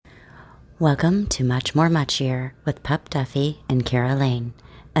Welcome to Much More Muchier with Pup Duffy and Kara Lane,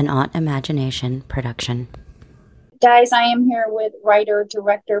 an Aunt Imagination production. Guys, I am here with writer,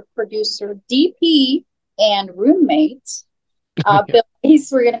 director, producer, DP, and roommate, Bill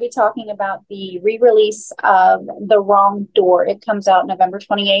Weiss. We're going to be talking about the re-release of The Wrong Door. It comes out November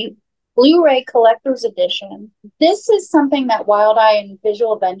 28th. Blu-ray Collector's Edition. This is something that Wild Eye and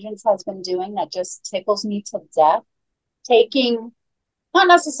Visual Vengeance has been doing that just tickles me to death. Taking not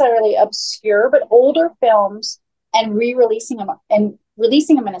necessarily obscure, but older films and re-releasing them and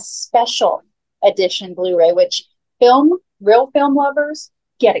releasing them in a special edition Blu-ray, which real film lovers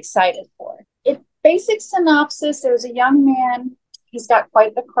get excited for. It basic synopsis: there's a young man, he's got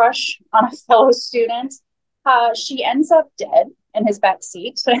quite the crush on a fellow student. She ends up dead in his back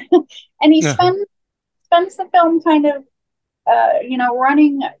seat, and he spends the film kind of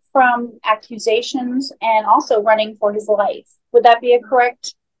running from accusations and also running for his life. Would that be a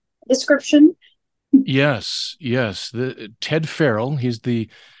correct description? Yes. Ted Farrell, he's the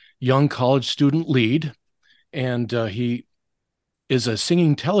young college student lead, and he is a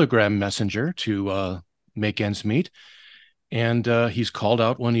singing telegram messenger to make ends meet. And he's called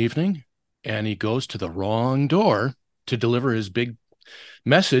out one evening, and he goes to the wrong door to deliver his big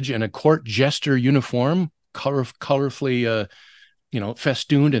message in a court jester uniform, colorfully,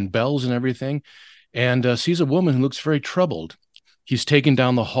 festooned in bells and everything, and sees a woman who looks very troubled. He's taken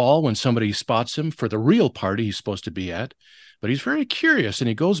down the hall when somebody spots him for the real party he's supposed to be at, but he's very curious, and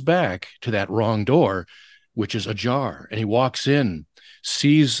he goes back to that wrong door, which is ajar, and he walks in,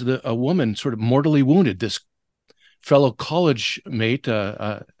 sees a woman sort of mortally wounded, this fellow college mate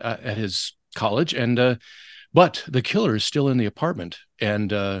at his college, and but the killer is still in the apartment,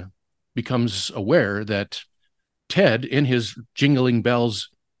 and becomes aware that Ted, in his jingling bells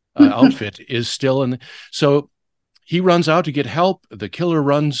outfit, is still in. So he runs out to get help. The killer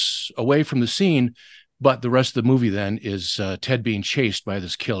runs away from the scene, but the rest of the movie then is Ted being chased by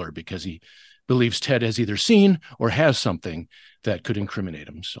this killer because he believes Ted has either seen or has something that could incriminate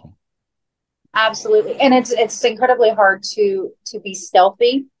him. So, absolutely, and it's incredibly hard to be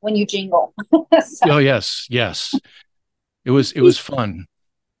stealthy when you jingle. Oh yes, it was fun.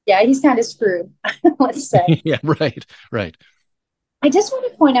 Yeah, he's kind of screwed. Let's say. Yeah, right. I just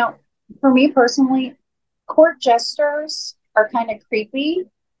want to point out, for me personally, court jesters are kind of creepy.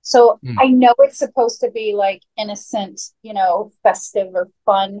 So I know it's supposed to be like innocent, festive or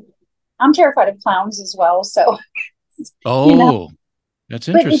fun. I'm terrified of clowns as well. So, that's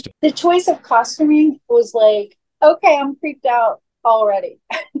interesting. The choice of costuming was like, okay, I'm creeped out already.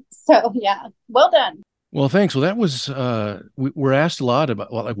 So, yeah, well done. Well, thanks. Well, that was, we're asked a lot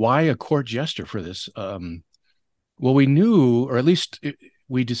about why a court jester for this. Well, we knew, or at least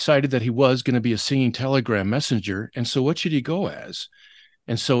we decided that he was going to be a singing telegram messenger. And so what should he go as?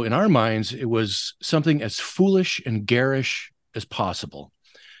 And so in our minds, it was something as foolish and garish as possible.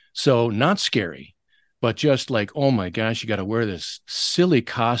 So not scary, but just like, oh my gosh, you got to wear this silly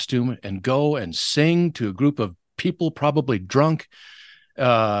costume and go and sing to a group of people, probably drunk,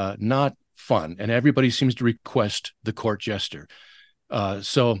 not fun. And everybody seems to request the court jester.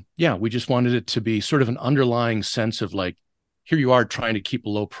 So yeah, we just wanted it to be sort of an underlying sense of like, here you are trying to keep a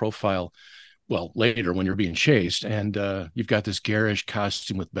low profile. Well, later when you're being chased, and you've got this garish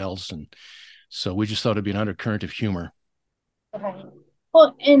costume with bells. And so we just thought it'd be an undercurrent of humor. Right.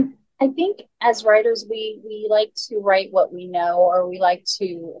 Well, and I think as writers, we like to write what we know, or we like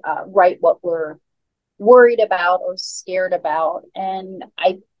to write what we're worried about or scared about. And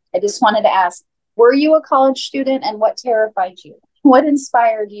I just wanted to ask, were you a college student, and what terrified you? What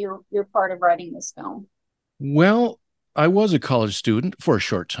inspired your part of writing this film? Well, I was a college student for a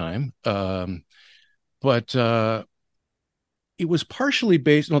short time, but it was partially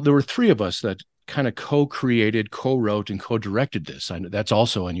based. Well, there were three of us that kind of co-created, co-wrote, and co-directed this. I know that's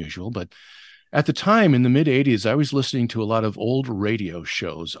also unusual, but at the time in the mid-'80s, I was listening to a lot of old radio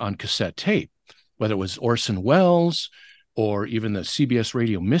shows on cassette tape, whether it was Orson Welles or even the CBS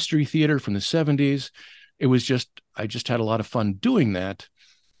Radio Mystery Theater from the 70s. It was I just had a lot of fun doing that,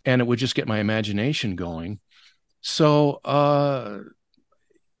 and it would just get my imagination going. So,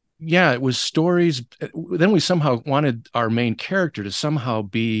 it was stories. Then we somehow wanted our main character to somehow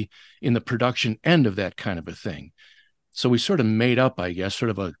be in the production end of that kind of a thing. So we sort of made up, I guess, sort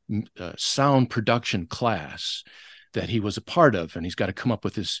of a sound production class that he was a part of, and he's got to come up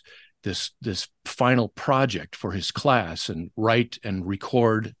with this final project for his class and write and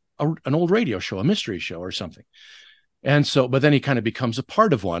record an old radio show, a mystery show or something. And so, but then he kind of becomes a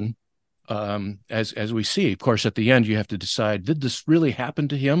part of one. As we see, of course, at the end, you have to decide, did this really happen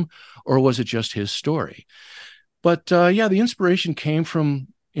to him, or was it just his story? But the inspiration came from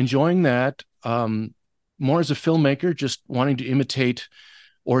enjoying that. More as a filmmaker, just wanting to imitate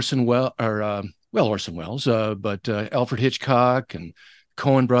Orson Welles, but Alfred Hitchcock and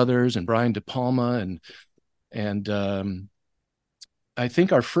Coen Brothers and Brian De Palma, and I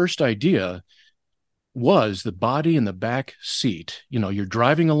think our first idea was the body in the back seat. You're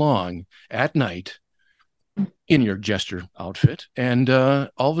driving along at night in your jester outfit, and all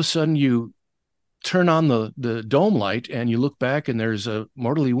of a sudden you turn on the dome light and you look back and there's a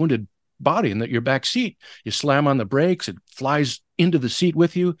mortally wounded body in your back seat. You slam on the brakes, it flies into the seat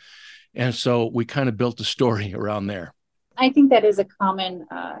with you. And so we kind of built a story around there. I think that is a common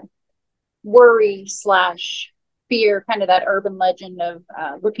worry / fear, kind of that urban legend of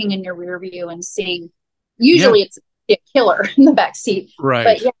looking in your rear view and seeing, usually it's a killer in the back seat. Right.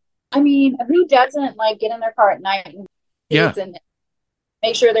 But yeah, I mean, who doesn't like get in their car at night and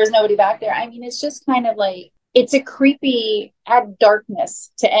make sure there's nobody back there? I mean, it's just kind of like, it's a creepy, add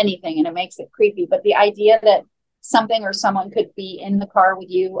darkness to anything and it makes it creepy. But the idea that something or someone could be in the car with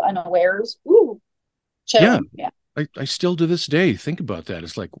you unawares, chilling. Yeah. I still to this day think about that.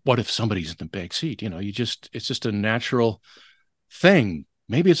 It's like, what if somebody's in the back seat? It's just a natural thing.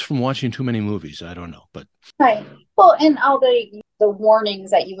 Maybe it's from watching too many movies. I don't know, but right. Well, and all the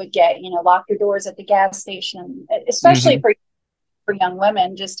warnings that you would get, lock your doors at the gas station, especially for young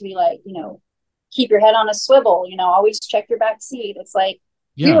women, just to be like, keep your head on a swivel, always check your back seat. It's like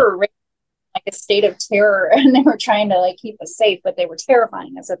we were raised in like a state of terror and they were trying to like keep us safe, but they were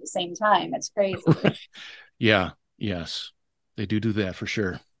terrifying us at the same time. It's crazy. Yeah. Yes, they do that for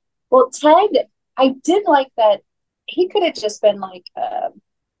sure. Well, Ted, I did like that. He could have just been like a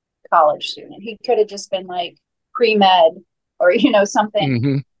college student. He could have just been like pre-med or,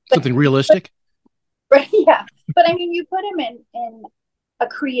 something. Something realistic. Right. Yeah. But I mean, you put him in a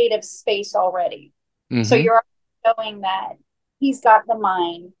creative space already. So you're showing that he's got the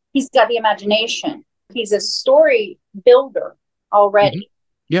mind, he's got the imagination, he's a story builder already.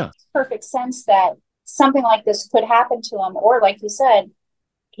 Yeah. It makes perfect sense that something like this could happen to him, or like you said,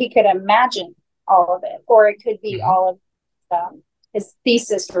 he could imagine all of it, or it could be all of his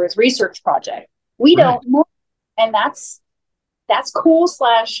thesis or his research project. We don't know, and that's cool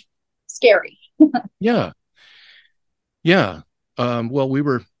 / scary. Yeah. Well, we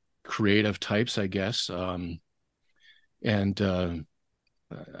were creative types, I guess, and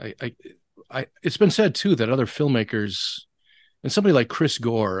it's been said too that other filmmakers. And somebody like Chris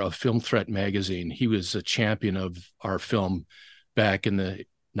Gore of Film Threat magazine, he was a champion of our film back in the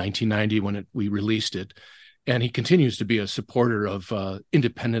 1990 when we released it. And he continues to be a supporter of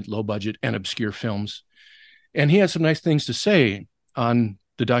independent, low budget and obscure films. And he had some nice things to say on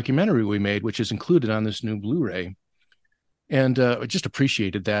the documentary we made, which is included on this new Blu-ray. And I just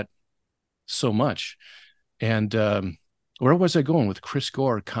appreciated that so much. And where was I going with Chris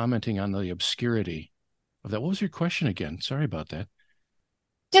Gore commenting on the obscurity of that? What was your question again? Sorry about that.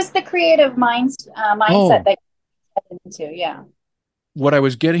 Just the creative mindset that you get into. Yeah. What I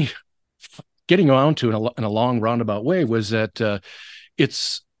was getting around to in a long roundabout way was that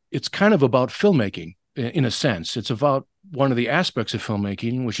it's kind of about filmmaking in a sense. It's about one of the aspects of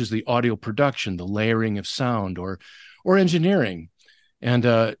filmmaking, which is the audio production, the layering of sound or engineering. And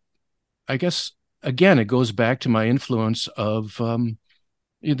I guess, again, it goes back to my influence of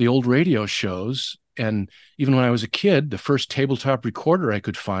the old radio shows. And even when I was a kid, the first tabletop recorder I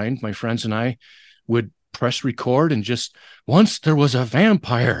could find, my friends and I would press record and just, once there was a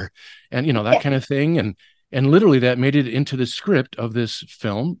vampire and, that kind of thing. And literally that made it into the script of this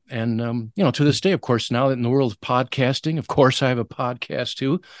film. And, to this day, of course, now that in the world of podcasting, of course, I have a podcast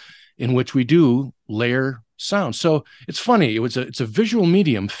too, in which we do layer sound. So it's funny. It's a visual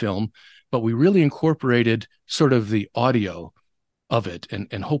medium film, but we really incorporated sort of the audio of it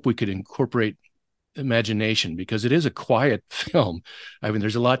and hope we could incorporate imagination, because it is a quiet film. I mean,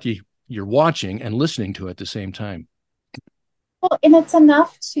 there's a lot you're watching and listening to at the same time. Well, and it's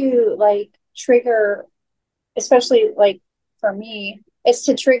enough to like trigger, especially like for me, it's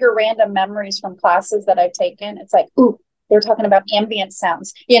to trigger random memories from classes that I've taken. It's like, ooh, they're talking about ambient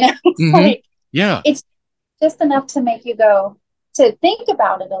sounds, it's like, it's just enough to make you go to think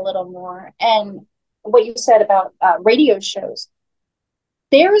about it a little more. And what you said about radio shows,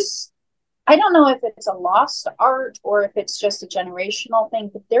 I don't know if it's a lost art or if it's just a generational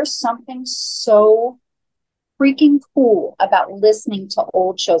thing, but there's something so freaking cool about listening to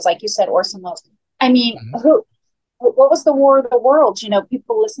old shows. Like you said, Orson Welles. I mean, what was the War of the Worlds?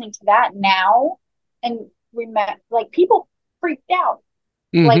 People listening to that now, and like people freaked out,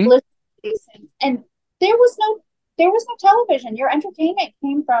 like listening to these things. And there was no television. Your entertainment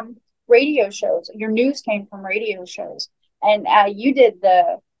came from radio shows. Your news came from radio shows. And you did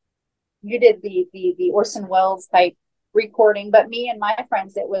the Orson Welles type recording, but me and my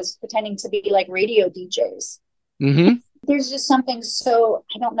friends, it was pretending to be like radio DJs. Mm-hmm. There's just something so,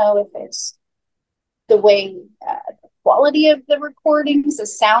 I don't know if it's the way, the quality of the recordings, the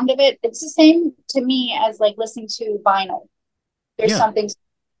sound of it. It's the same to me as like listening to vinyl. There's Yeah. something,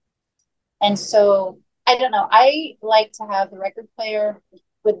 and so I don't know. I like to have the record player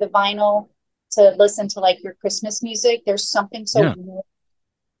with the vinyl to listen to like your Christmas music. There's something Yeah. so,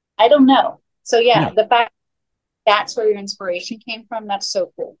 I don't know. So yeah, Yeah. the fact that's where your inspiration came from, that's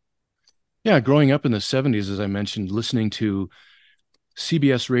so cool. Yeah. Growing up in the 70s, as I mentioned, listening to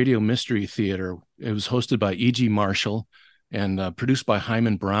CBS Radio Mystery Theater. It was hosted by E.G. Marshall and produced by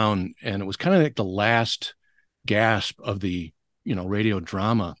Hyman Brown. And it was kind of like the last gasp of the, radio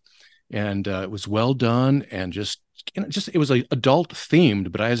drama. And it was well done and just it was like adult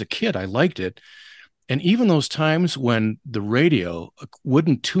themed. But as a kid, I liked it. And even those times when the radio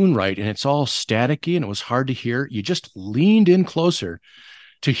wouldn't tune right and it's all staticky and it was hard to hear, you just leaned in closer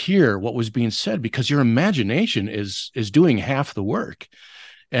to hear what was being said because your imagination is doing half the work,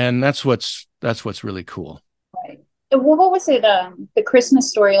 and that's what's really cool. Right. Well, what was it? The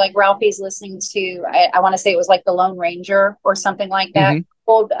Christmas Story, like Ralphie's listening to, I want to say it was like the Lone Ranger or something like that. Mm-hmm.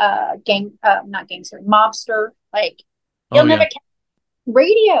 Old not gangster, mobster. Like Oh you'll never yeah. catch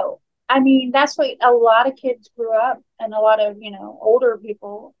radio. I mean, that's what a lot of kids grew up, and a lot of older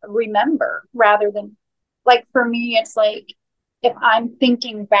people remember, rather than like for me, it's like if I'm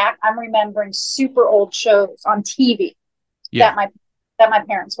thinking back, I'm remembering super old shows on TV Yeah. that my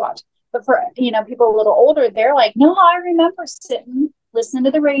parents watched. But for people a little older, they're like, no, I remember sitting listening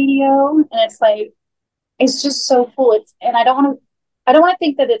to the radio, and it's just so cool. And I don't want to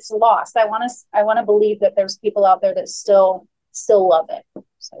think that it's lost. I want to believe that there's people out there that still love it.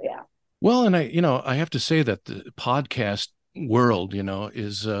 So yeah. Well, and I have to say that the podcast world,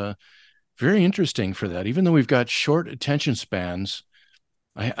 is very interesting for that. Even though we've got short attention spans,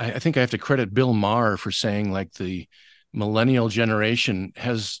 I think I have to credit Bill Maher for saying like the millennial generation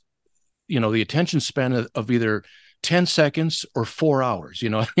has the attention span of either 10 seconds or 4 hours. I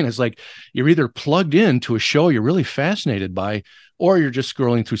mean, it's like you're either plugged into a show you're really fascinated by, or you're just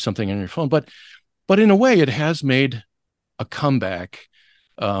scrolling through something on your phone. But in a way, it has made a comeback.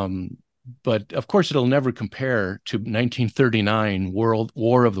 But of course, it'll never compare to 1939 World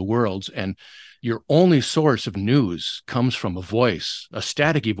War of the Worlds, and your only source of news comes from a voice, a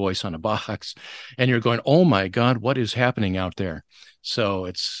staticky voice on a box, and you're going, "Oh my God, what is happening out there?" So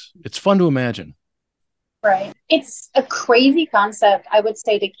it's fun to imagine. Right. It's a crazy concept, I would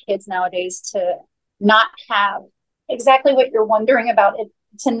say, to kids nowadays to not have exactly what you're wondering about it,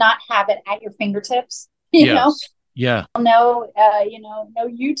 to not have it at your fingertips. Yes. Yeah. No, no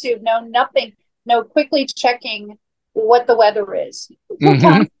YouTube, no nothing, no quickly checking what the weather is.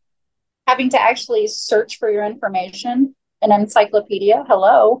 Mm-hmm. Having to actually search for your information, an encyclopedia.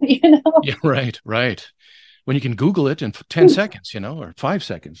 Hello, Yeah. Right. Right. When you can Google it in 10 seconds, or 5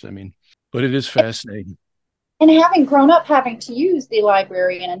 seconds. I mean, but it is fascinating. And having grown up having to use the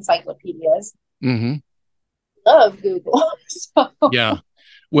library and encyclopedias, Mm-hmm. love Google. So, Yeah.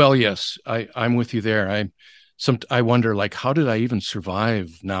 Well, yes, I'm with you there. I wonder, like, how did I even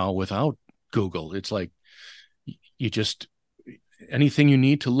survive now without Google? It's like you just anything you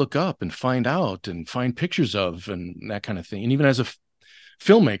need to look up and find out and find pictures of and that kind of thing. And even as a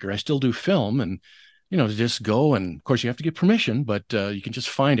filmmaker, I still do film, and to just go, and of course you have to get permission, but you can just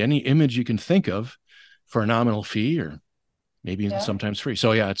find any image you can think of for a nominal fee, or maybe even yeah, sometimes free.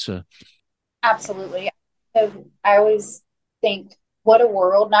 So yeah, it's a absolutely. I always think, what a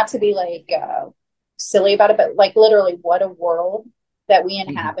world, not to be like silly about it, but like literally, what a world that we mhm,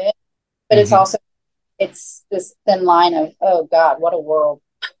 inhabit. But it's mhm. also, it's this thin line of, oh God, what a world.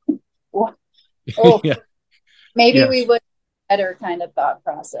 Oh, Yeah, maybe we yes. would better kind of thought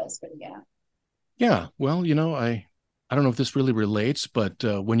process, but yeah. Yeah, well, I don't know if this really relates, but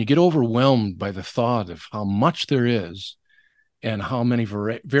when you get overwhelmed by the thought of how much there is and how many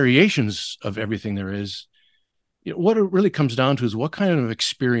variations of everything there is, what it really comes down to is what kind of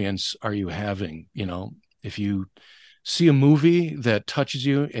experience are you having? If you see a movie that touches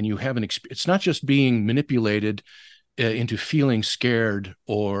you and you have it's not just being manipulated into feeling scared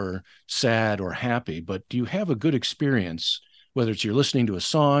or sad or happy, but do you have a good experience, whether it's you're listening to a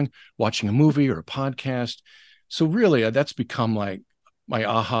song, watching a movie, or a podcast? So really, that's become like my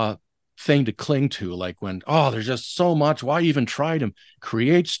aha thing to cling to. Like when, oh, there's just so much. Why even try to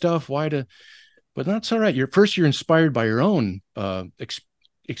create stuff? But that's all right. You're inspired by your own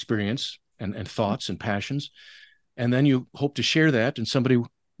experience and thoughts and passions. And then you hope to share that, and somebody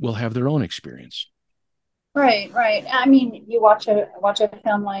will have their own experience. Right, right. I mean, you watch a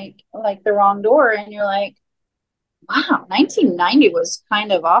film like The Wrong Door, and you're like, wow, 1990 was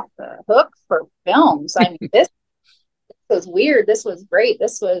kind of off the hook for films. I mean, this was weird. This was great.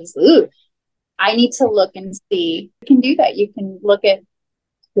 This was, ooh, I need to look and see. You can do that. You can look at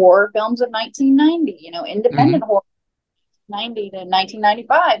horror films of 1990, Hmm. independent horror 90 to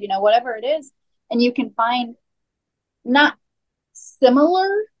 1995, whatever it is. And you can find not similar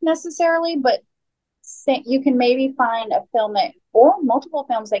necessarily, but you can maybe find a film that, or multiple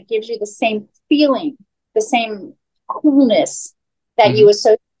films that gives you the same feeling, the same coolness that you Hmm.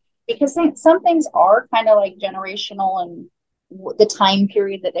 associate. Because some things are kind of like generational and the time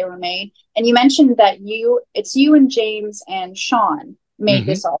period that they were made. And you mentioned that it's you and James and Sean made Hmm.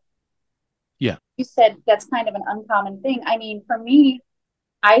 this all. Yeah. You said that's kind of an uncommon thing. I mean, for me,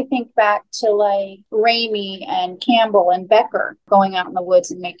 I think back to like Raimi and Campbell and Becker going out in the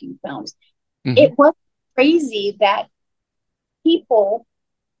woods and making films. Hmm. It was crazy that people,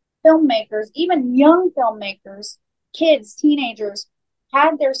 filmmakers, even young filmmakers, kids, teenagers,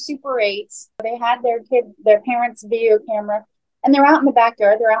 had their Super 8s. They had their parents' video camera, and they're out in the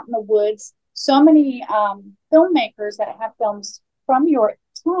backyard. They're out in the woods. So many filmmakers that have films from your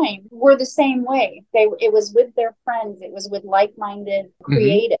time were the same way. It was with their friends. It was with like-minded Hmm.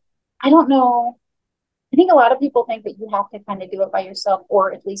 creative. I don't know. I think a lot of people think that you have to kind of do it by yourself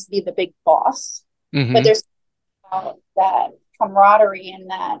or at least be the big boss. But Hmm. there's that camaraderie and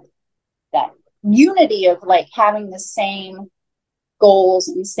that unity of like having the same goals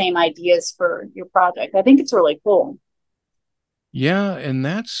and same ideas for your project. I think it's really cool. Yeah, and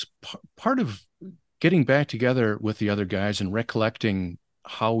that's part of getting back together with the other guys and recollecting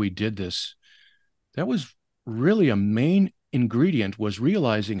how we did this. That was really a main ingredient, was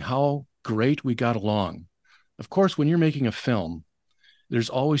realizing how great we got along. Of course, when you're making a film, there's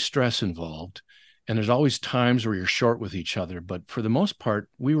always stress involved, and there's always times where you're short with each other. But for the most part,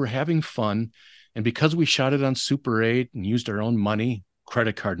 we were having fun. And because we shot it on Super 8 and used our own money,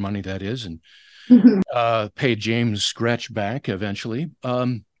 credit card money, that is, and paid James Scratch back eventually,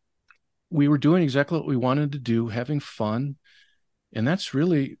 we were doing exactly what we wanted to do, having fun. And that's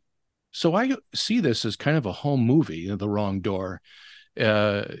really, so I see this as kind of a home movie, The Wrong Door.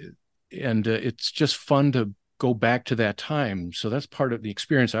 Uh, and it's just fun to go back to that time. So that's part of the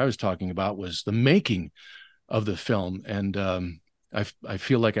experience I was talking about, was the making of the film. And I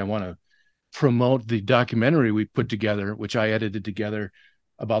feel like I want to promote the documentary we put together, which I edited together,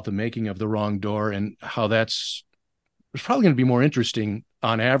 about the making of The Wrong Door, and how that's, it's probably going to be more interesting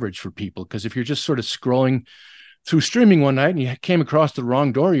on average for people. Because if you're just sort of scrolling through streaming one night and you came across The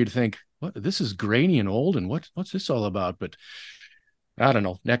Wrong Door, you'd think, what, this is grainy and old, and what's this all about? But I don't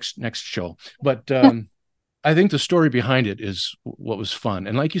know, next show. But I think the story behind it is what was fun.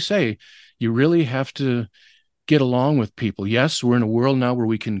 And like you say, you really have to get along with people. Yes, we're in a world now where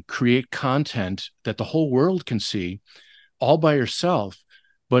we can create content that the whole world can see all by yourself.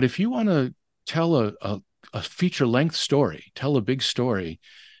 But if you want to tell a feature length story, tell a big story,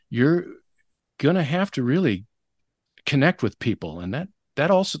 you're going to have to really connect with people. And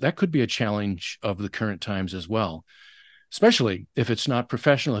that could be a challenge of the current times as well, especially if it's not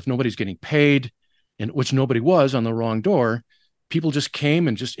professional, if nobody's getting paid, and which nobody was on The Wrong Door. People just came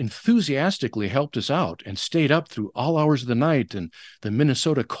and just enthusiastically helped us out and stayed up through all hours of the night and the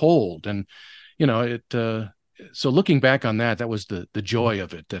Minnesota cold. And, it, so looking back on that, that was the joy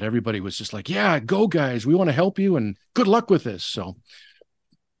of it, that everybody was just like, yeah, go guys, we want to help you and good luck with this. So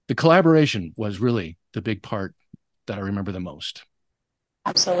the collaboration was really the big part that I remember the most.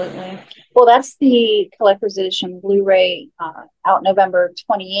 Absolutely. Well, that's the collector's edition Blu-ray out November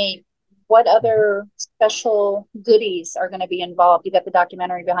 28th. What other special goodies are going to be involved? You got the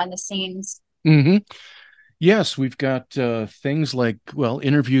documentary behind the scenes. Mm-hmm. Yes, we've got things like, well,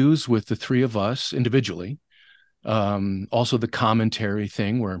 interviews with the three of us individually. Also, the commentary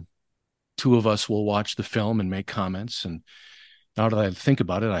thing where two of us will watch the film and make comments. And now that I think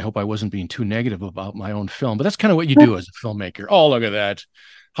about it, I hope I wasn't being too negative about my own film, but that's kind of what you do as a filmmaker. Oh, look at that.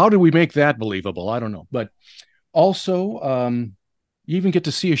 How do we make that believable? I don't know. But also, you even get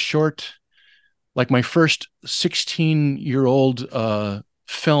to see a short, like my first 16-year-old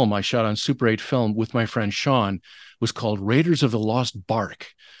film I shot on Super 8 film with my friend Sean was called Raiders of the Lost Bark,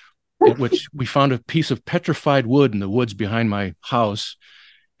 in which we found a piece of petrified wood in the woods behind my house.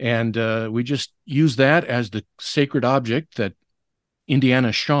 And we just used that as the sacred object that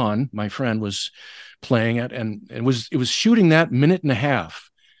Indiana Sean, my friend, was playing at. And it was shooting that minute and a half.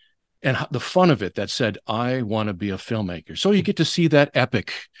 And the fun of it that said, I want to be a filmmaker. So you get to see that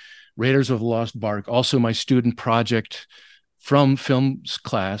epic Raiders of the Lost Bark, also my student project from films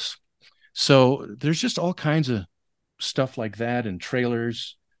class. So there's just all kinds of stuff like that, and trailer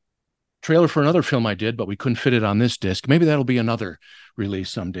for another film I did, but we couldn't fit it on this disc. Maybe that'll be another release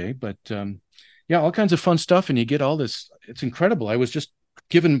someday. But yeah, all kinds of fun stuff. And you get all this. It's incredible. I was just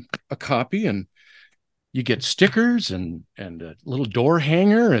given a copy, and you get stickers and a little door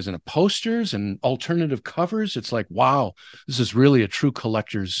hanger as in a posters and alternative covers. It's like, wow, this is really a true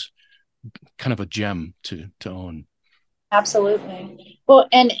collector's kind of a gem to own. Absolutely. Well,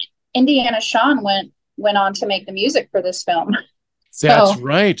 and Indiana Shawn went on to make the music for this film. That's So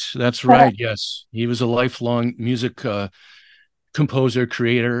right. That's right. Yes. He was a lifelong music composer,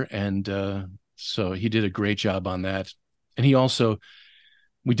 creator. And so he did a great job on that. And he also,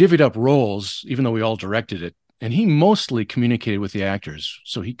 we divvied up roles, even though we all directed it. And he mostly communicated with the actors.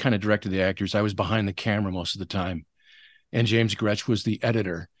 So he kind of directed the actors. I was behind the camera most of the time. And James Gretsch was the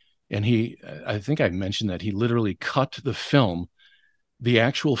editor. And I think I mentioned that he literally cut the film, the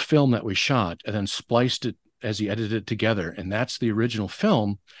actual film that we shot, and then spliced it as he edited it together. And that's the original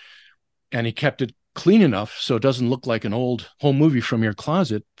film. And he kept it clean enough so it doesn't look like an old home movie from your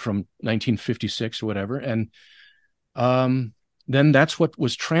closet from 1956 or whatever. And then that's what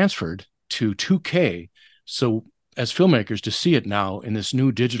was transferred to 2K. So as filmmakers, to see it now in this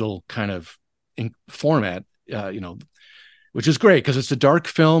new digital kind of format, which is great because it's a dark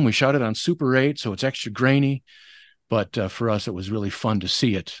film. We shot it on Super 8, so it's extra grainy. But for us, it was really fun to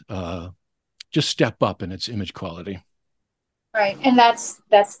see it just step up in its image quality. right, and that's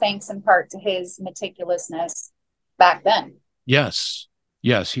thanks in part to his meticulousness back then. Yes,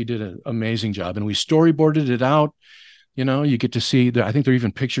 he did an amazing job, and we storyboarded it out. You get to see I think there are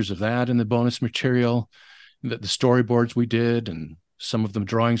even pictures of that in the bonus material, the storyboards we did, and some of the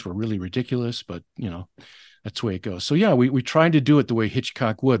drawings were really ridiculous, but that's the way it goes. So yeah, we tried to do it the way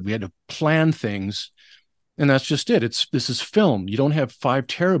Hitchcock would. We had to plan things, and that's just it. This is film. You don't have 5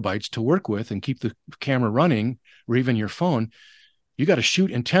 terabytes to work with and keep the camera running, or even your phone. You got to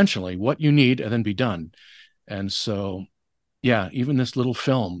shoot intentionally what you need and then be done. And so, yeah, even this little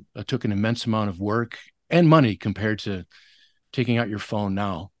film took an immense amount of work and money compared to taking out your phone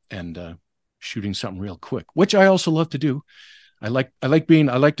now and shooting something real quick, which I also love to do. I like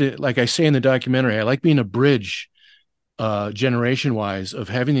to, like I say in the documentary, I like being a bridge generation wise of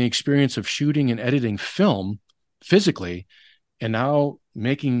having the experience of shooting and editing film physically, and now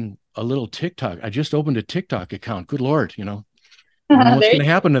making a little TikTok. I just opened a TikTok account. Good Lord, I don't know what's going to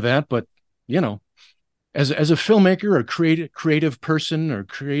happen to that, but as a filmmaker or creative person or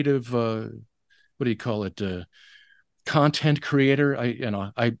creative, what do you call it? Content creator.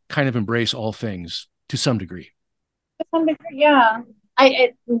 I kind of embrace all things to some degree. To some degree, yeah.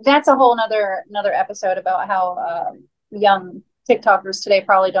 That's a whole another episode about how young TikTokers today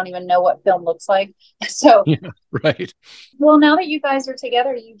probably don't even know what film looks like. So yeah, right. Well, now that you guys are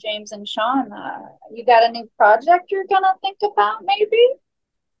together, you James and Shawn, you got a new project you're gonna think about, maybe?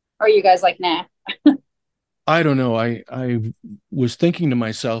 Or are you guys like, nah? I don't know. I was thinking to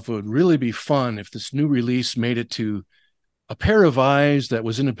myself, it would really be fun if this new release made it to a pair of eyes that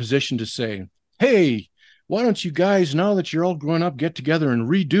was in a position to say, hey, why don't you guys, now that you're all grown up, get together and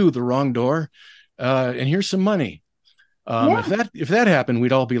redo The Wrong Door, and here's some money. If that happened,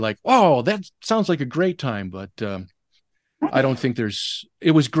 we'd all be like, oh, that sounds like a great time. But I don't think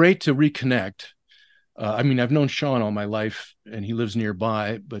it was great to reconnect. I've known Shawn all my life and he lives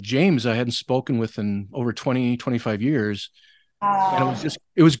nearby, but James, I hadn't spoken with in over 20, 25 years. And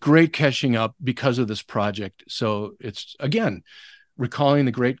it was great catching up because of this project. So it's, again, recalling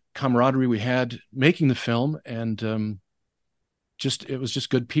the great camaraderie we had making the film, and it was just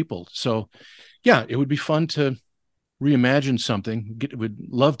good people. So yeah, it would be fun to reimagine something. Would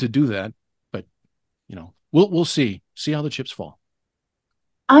love to do that, but we'll see how the chips fall.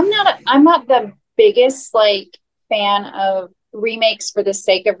 I'm not the biggest fan of remakes for the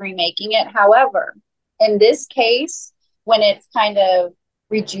sake of remaking it. However, in this case, when it's kind of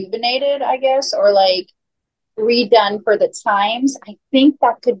rejuvenated, I guess, or redone for the times, I think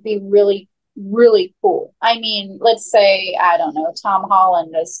that could be really, really cool. I mean, let's say, I don't know, Tom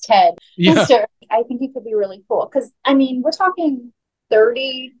Holland as Ted. Yeah. I think it could be really cool because, we're talking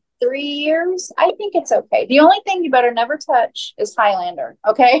 33 years. I think it's okay. The only thing you better never touch is Highlander,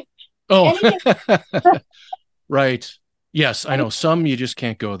 okay? Oh, right. Yes, I know. Some you just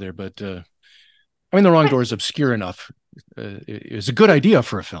can't go there, but The Wrong Door is obscure enough. It's a good idea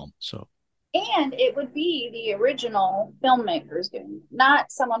for a film, so. And it would be the original filmmakers doing it, not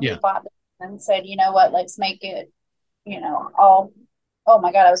someone who bought it and said, you know what, let's make it, all, oh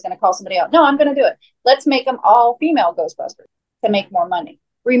my God, I was going to call somebody out. No, I'm going to do it. Let's make them all female Ghostbusters to make more money.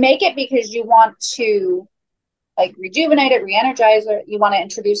 Remake it because you want to like rejuvenate it, re-energize it. You want to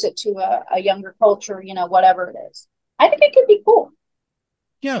introduce it to a younger culture, whatever it is. I think it could be cool.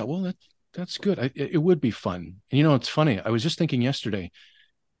 Yeah, well, that's good. It would be fun. And it's funny. I was just thinking yesterday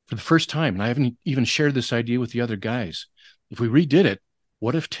for the first time, and I haven't even shared this idea with the other guys. If we redid it,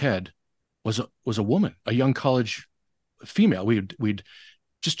 what if Ted was a woman, a young college female? We'd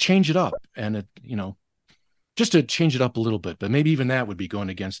just change it up, and just to change it up a little bit. But maybe even that would be going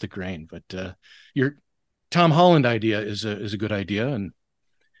against the grain. But your Tom Holland idea is a good idea,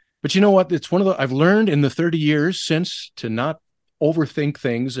 but you know what? It's one of the I've learned in the 30 years since to not overthink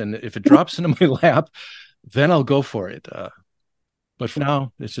things, and if it drops into my lap, then I'll go for it. But for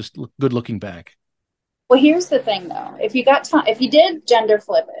now, it's just good looking back. Well, here's the thing, though. If you did gender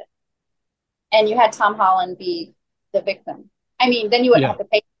flip it, and you had Tom Holland be the victim, I mean, then you wouldn't Yeah. have to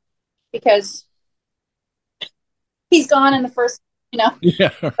pay because he's gone in the first,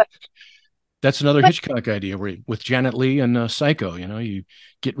 Yeah. That's another Hitchcock idea with Janet Leigh and Psycho. You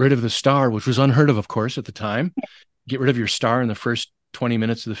get rid of the star, which was unheard of course, at the time. Get rid of your star in the first 20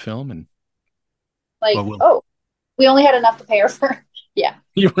 minutes of the film. And we only had enough to pay her for. Yeah.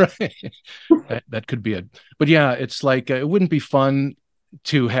 You're right. That could be it. But yeah, it's like, it wouldn't be fun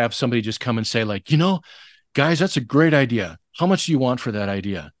to have somebody just come and say like, guys, that's a great idea. How much do you want for that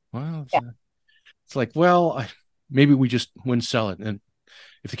idea? Well, it's like, well, maybe we just wouldn't sell it. And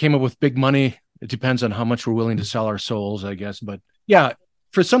if they came up with big money, it depends on how much we're willing to sell our souls, I guess. But yeah,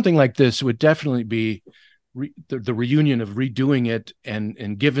 for something like this, it would definitely be the reunion of redoing it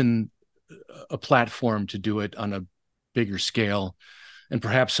and given a platform to do it on a bigger scale. And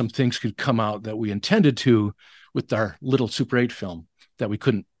perhaps some things could come out that we intended to with our little Super 8 film that we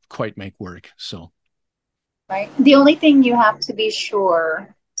couldn't quite make work. So, right. The only thing you have to be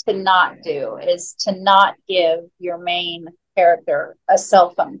sure to not do is to not give your main character a cell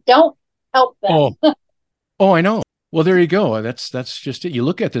phone. Don't help them. Oh, I know. Well, there you go. That's just it. You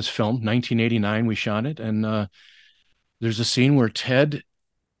look at this film, 1989, we shot it, and there's a scene where Ted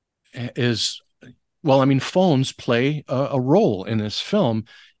is, well, I mean, phones play a role in this film,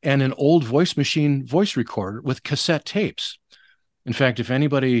 and an old voice machine voice recorder with cassette tapes. In fact, if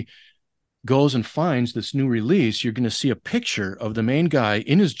anybody goes and finds this new release, you're going to see a picture of the main guy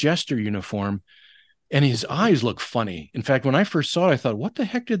in his jester uniform, and his eyes look funny. In fact, when I first saw it, I thought, what the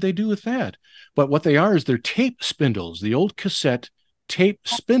heck did they do with that? But what they are is they're tape spindles, the old cassette tape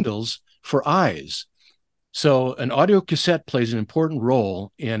spindles for eyes. So an audio cassette plays an important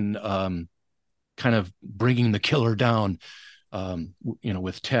role in kind of bringing the killer down,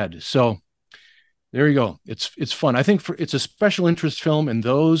 with Ted. So there you go. It's fun. I think it's a special interest film, and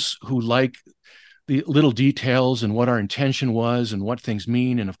those who like the little details and what our intention was and what things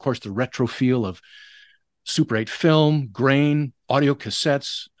mean, and of course the retro feel of Super 8 film, grain, audio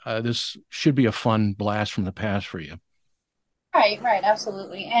cassettes. This should be a fun blast from the past for you. Right,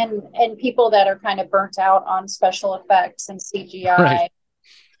 absolutely. And people that are kind of burnt out on special effects and CGI, right.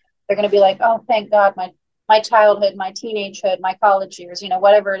 They're going to be like, oh, thank God, my childhood, my teenagehood, my college years,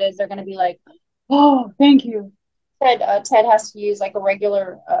 whatever it is, they're going to be like, oh, thank you. Ted has to use like a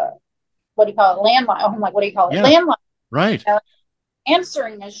regular, what do you call it, landline? Oh, I'm like, what do you call it? Yeah. Landline. Right.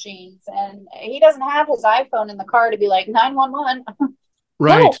 Answering machines, and he doesn't have his iPhone in the car to be like 911.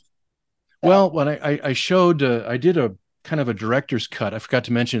 Right. No. Well, when I showed, I did a kind of a director's cut. I forgot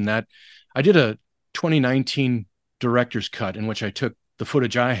to mention that I did a 2019 director's cut in which I took the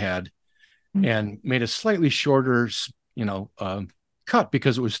footage I had and made a slightly shorter, cut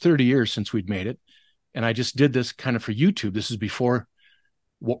because it was 30 years since we'd made it. And I just did this kind of for YouTube. This is before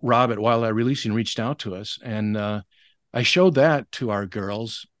Rob at Wildlife Releasing reached out to us. And I showed that to our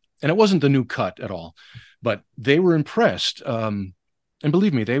girls, and it wasn't the new cut at all, but they were impressed. And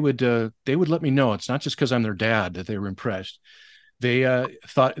believe me, they would let me know. It's not just because I'm their dad that they were impressed. They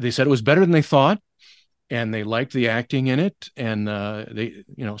said it was better than they thought, and they liked the acting in it, and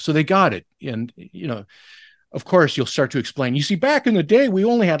so they got it. And of course, you'll start to explain. You see, back in the day, we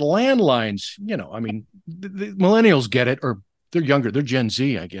only had landlines. I mean, the millennials get it, or they're younger. They're Gen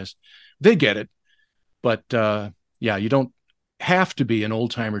Z, I guess. They get it, but yeah, you don't have to be an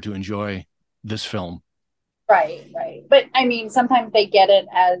old timer to enjoy this film. Right. But I mean, sometimes they get it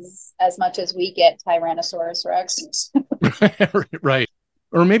as much as we get Tyrannosaurus Rex. Right.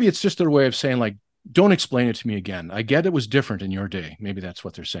 Or maybe it's just their way of saying, like, don't explain it to me again. I get it was different in your day. Maybe that's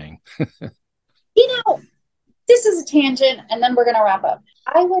what they're saying. This is a tangent, and then we're going to wrap up.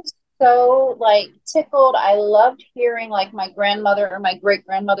 I was so tickled. I loved hearing my grandmother or my great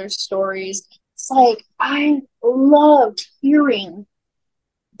grandmother's stories. It's like, I loved hearing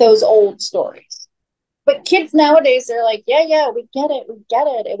those old stories. But kids nowadays, they're like, yeah, we get it.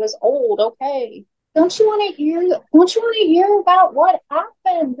 It was old. Okay. don't you want to hear? Don't you want to hear about what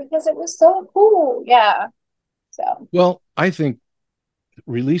happened? Because it was so cool. Yeah. So Well, I think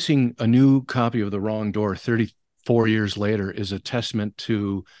releasing a new copy of The Wrong Door 34 years later is a testament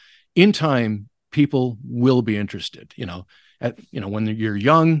to, in time, people will be interested. When you're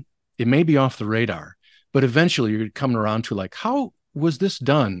young, it may be off the radar, but eventually you're coming around to like, how was this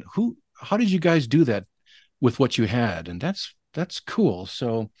done? How did you guys do that with what you had? And that's cool.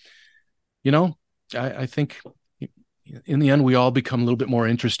 So, I think in the end, we all become a little bit more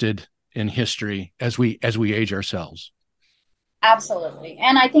interested in history as we age ourselves. absolutely,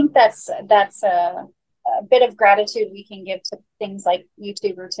 and I think that's a bit of gratitude we can give to things like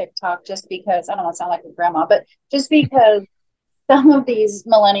YouTube or TikTok, just because I don't want to sound like a grandma, but just because some of these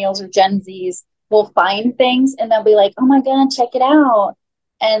millennials or Gen Zs will find things and they'll be like, "Oh my God, check it out!"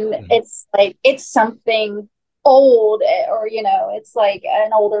 And it's like it's something old, or it's like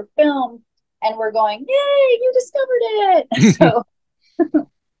an older film, and we're going, "Yay, you discovered it!" So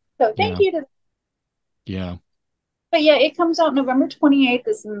thank Yeah. you to. Yeah. But yeah, it comes out November 28th.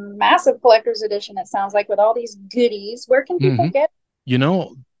 This massive collector's edition. It sounds like with all these goodies. Where can people Mm-hmm. get? You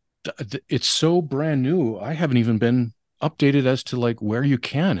know, it's so brand new. I haven't even been updated as to like where you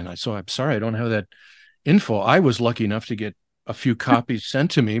can. And I'm sorry, I don't have that info. I was lucky enough to get a few copies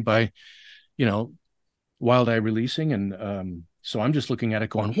sent to me by, you know, Wild Eye Releasing. And so I'm just looking at it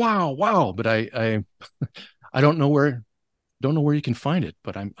going, wow, wow. But I don't know where you can find it,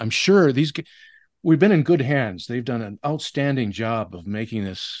 but I'm sure we've been in good hands. They've done an outstanding job of making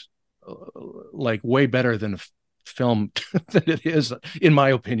this like way better than a film than it is, in my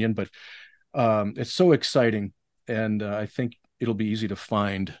opinion. But it's so exciting, and I think it'll be easy to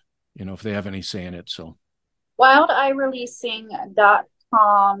find, if they have any say in it. So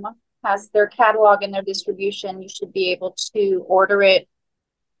WildEyeReleasing.com has their catalog and their distribution. You should be able to order it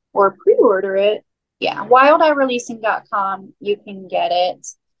or pre-order it. Yeah, WildEyeReleasing.com. You can get it.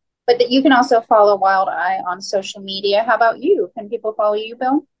 But that you can also follow Wild Eye on social media. How about you? Can people follow you,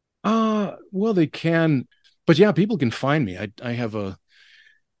 Bill? well, they can, but yeah, people can find me. I have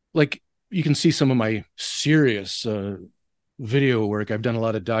like, you can see some of my serious video work. I've done a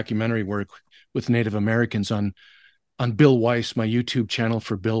lot of documentary work with Native Americans on Bill Weiss, my YouTube channel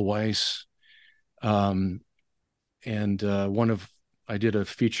for Bill Weiss. And I did a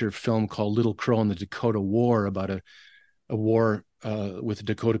feature film called Little Crow and the Dakota War, about a war with the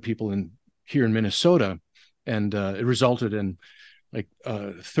Dakota people here in Minnesota. And it resulted in like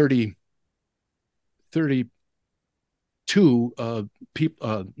 32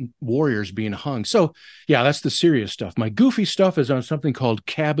 warriors being hung. So yeah, that's the serious stuff. My goofy stuff is on something called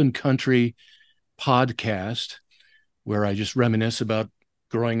Cabin Country Podcast, where I just reminisce about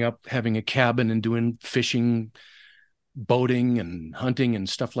growing up, having a cabin and doing fishing, boating and hunting and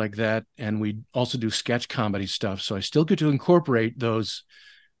stuff like that. And we also do sketch comedy stuff. So I still get to incorporate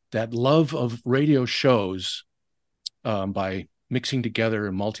that love of radio shows by mixing together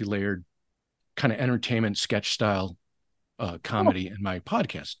a multi-layered kind of entertainment sketch style comedy in my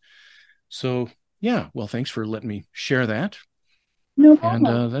podcast. So yeah, well, thanks for letting me share that. No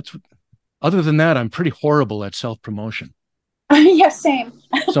problem. And other than that, I'm pretty horrible at self-promotion. Yeah, same.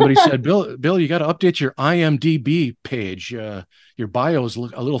 Somebody said, Bill, you got to update your IMDb page. Your bios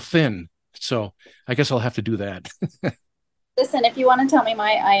look a little thin. So I guess I'll have to do that. Listen, if you want to tell me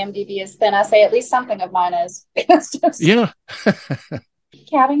my IMDb is thin, I say at least something of mine is. It's just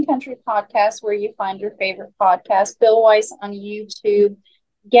Cabin Country Podcast, where you find your favorite podcast. Bill Weiss on YouTube.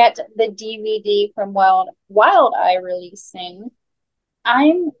 Get the DVD from Wild Eye Releasing.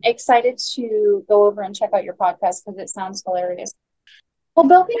 I'm excited to go over and check out your podcast because it sounds hilarious. Well,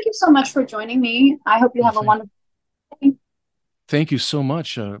 Bill, thank you so much for joining me. I hope you have a wonderful day. Thank you so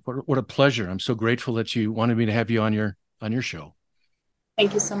much. What a pleasure. I'm so grateful that you wanted me to have you on your show.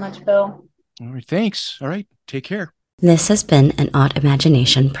 Thank you so much, Bill. All right. Thanks. All right. Take care. This has been an Odd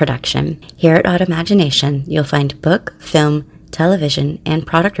Imagination production. Here at Odd Imagination, you'll find book, film, television, and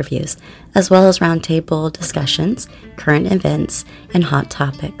product reviews, as well as roundtable discussions, current events, and hot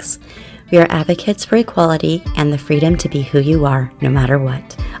topics. We are advocates for equality and the freedom to be who you are, no matter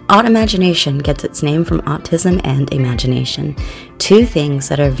what. Odd Imagination gets its name from autism and imagination, two things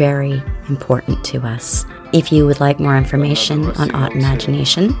that are very important to us. If you would like more information on Odd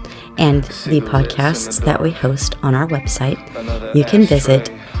Imagination and the podcasts that we host on our website, you can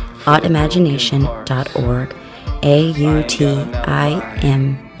visit oddimagination.org,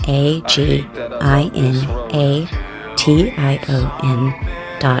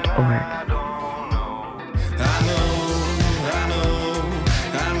 AUTIMAGINATION.org. I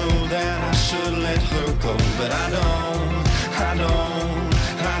know that I should let her go, but I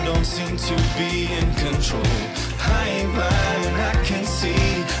don't don't seem to be in control. I ain't lying, I can see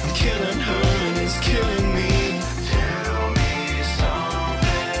I'm killing her and it's killing me. Tell me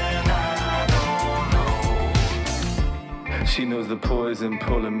something I don't know. She knows the poison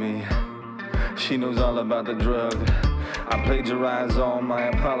pulling me. She knows all about the drug. I plagiarize all my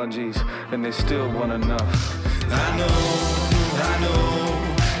apologies and they still want enough. I know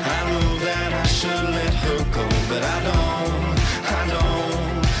that I should let her go, but I don't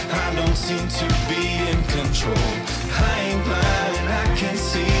seem to be in control.